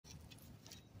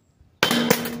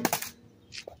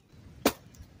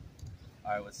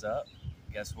Alright, what's up?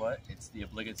 Guess what? It's the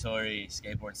obligatory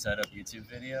skateboard setup YouTube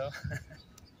video.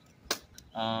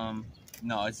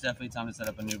 No, it's definitely time to set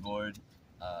up a new board.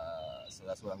 So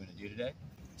that's what I'm going to do today.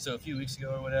 So a few weeks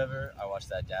ago or whatever, I watched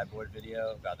that dad board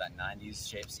video about that 90s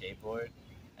shaped skateboard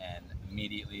and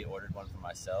immediately ordered one for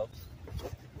myself.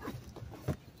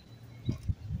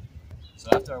 So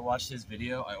after I watched his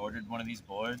video, I ordered one of these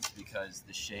boards because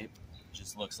the shape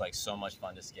just looks like so much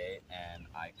fun to skate, and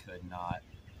I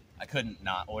couldn't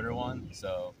not order one.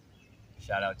 So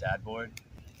shout out dad board.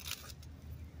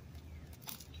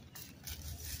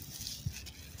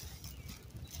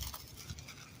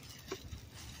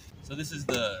 So this is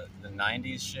the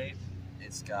 90s shape.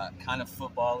 It's got kind of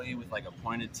football-y with like a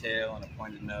pointed tail and a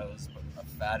pointed nose, but a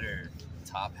fatter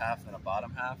top half than a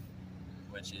bottom half,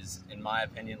 which is, in my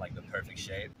opinion, like the perfect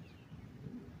shape.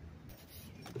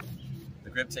 The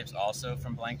grip tape's also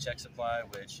from Blank Check Supply,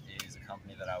 which is a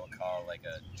company that I would call like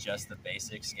a just the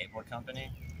basic skateboard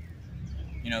company.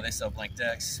 You know, they sell blank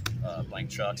decks, blank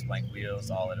trucks, blank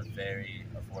wheels, all at a very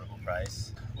affordable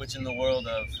price, which in the world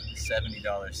of $70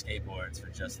 skateboards for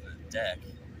just the deck,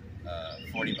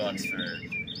 $40 for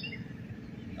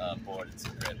board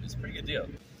and grip is a pretty good deal.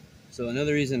 So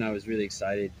another reason I was really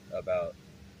excited about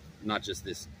not just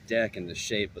this deck and the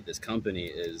shape, but this company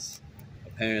is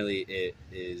apparently it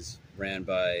is ran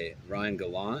by Ryan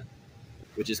Gallant,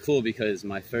 which is cool because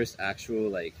my first actual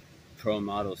like pro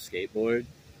model skateboard,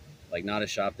 like not a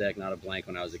shop deck, not a blank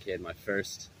when I was a kid, my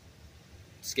first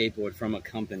skateboard from a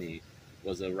company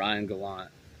was a Ryan Gallant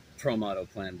Pro Model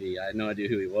Plan B. I had no idea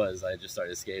who he was. I just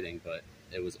started skating, but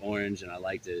it was orange and I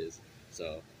liked it.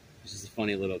 So it's just a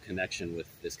funny little connection with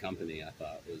this company I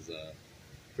thought was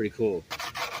pretty cool.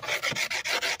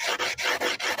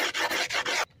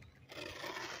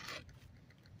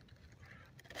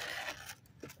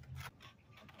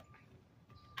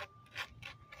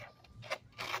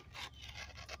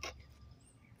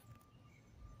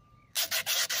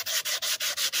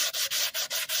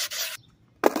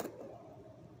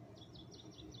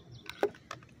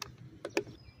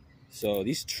 So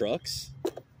these trucks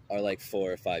are like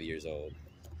 4 or 5 years old,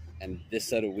 and this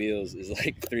set of wheels is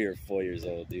like 3 or 4 years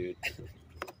old, dude.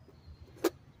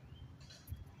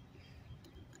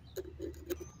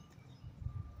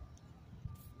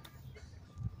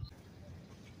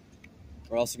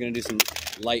 We're also gonna do some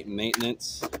light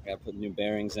maintenance. Gotta put new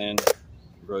bearings in,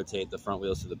 rotate the front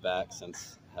wheels to the back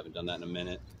since I haven't done that in a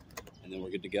minute, and then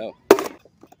we're good to go.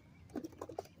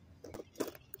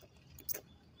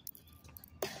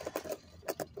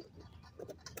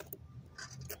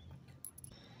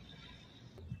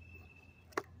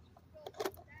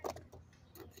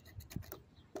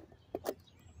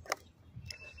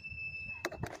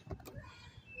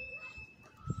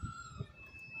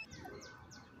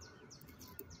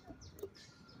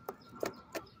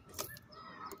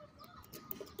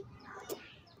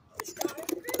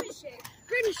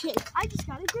 Gritty shake. I just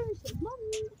got a gritty shake. Mommy.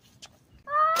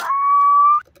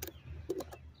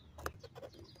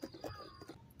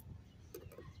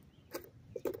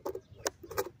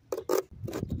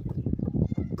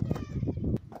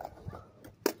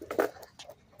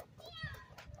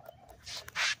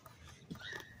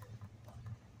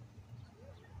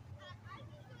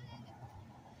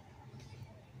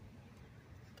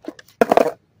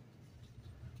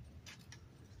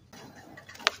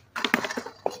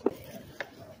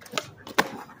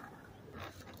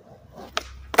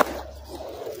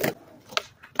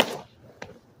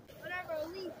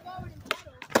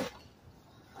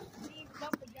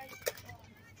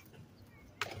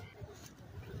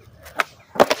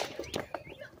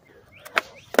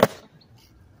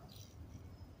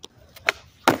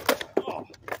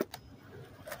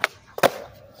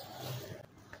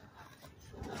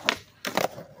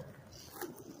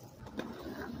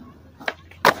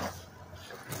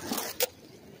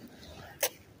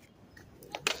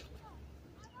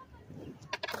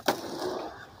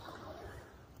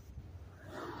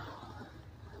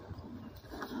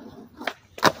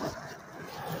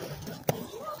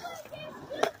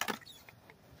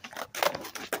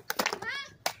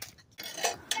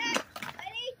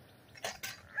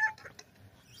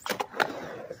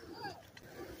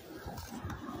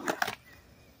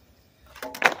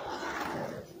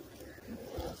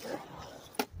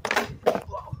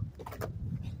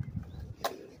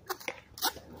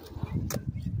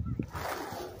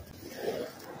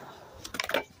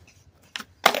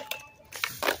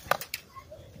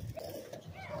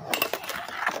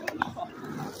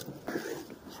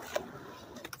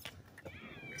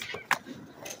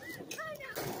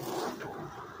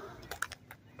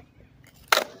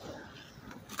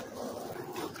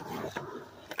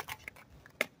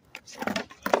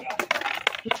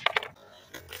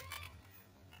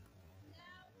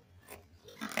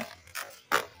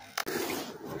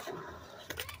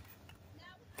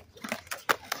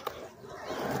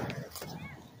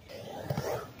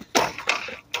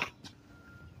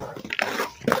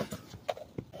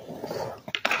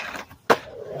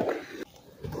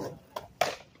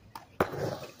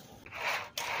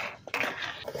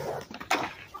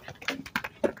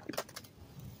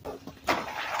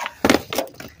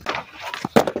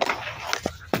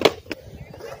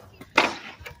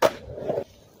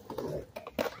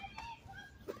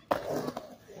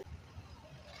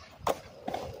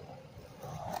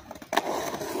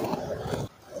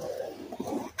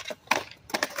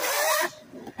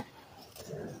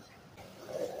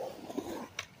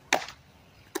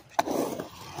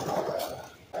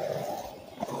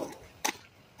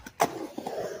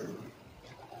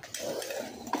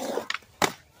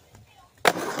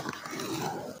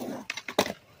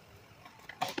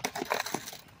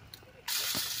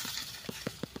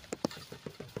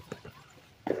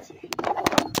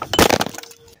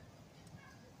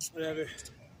 Whatever.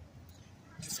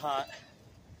 It's hot.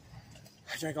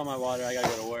 I drank all my water. I gotta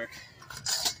go to work.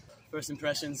 First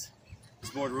impressions,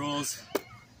 this board rules.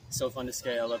 So fun to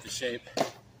skate. I love the shape.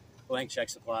 Blank check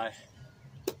supply.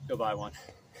 Go buy one.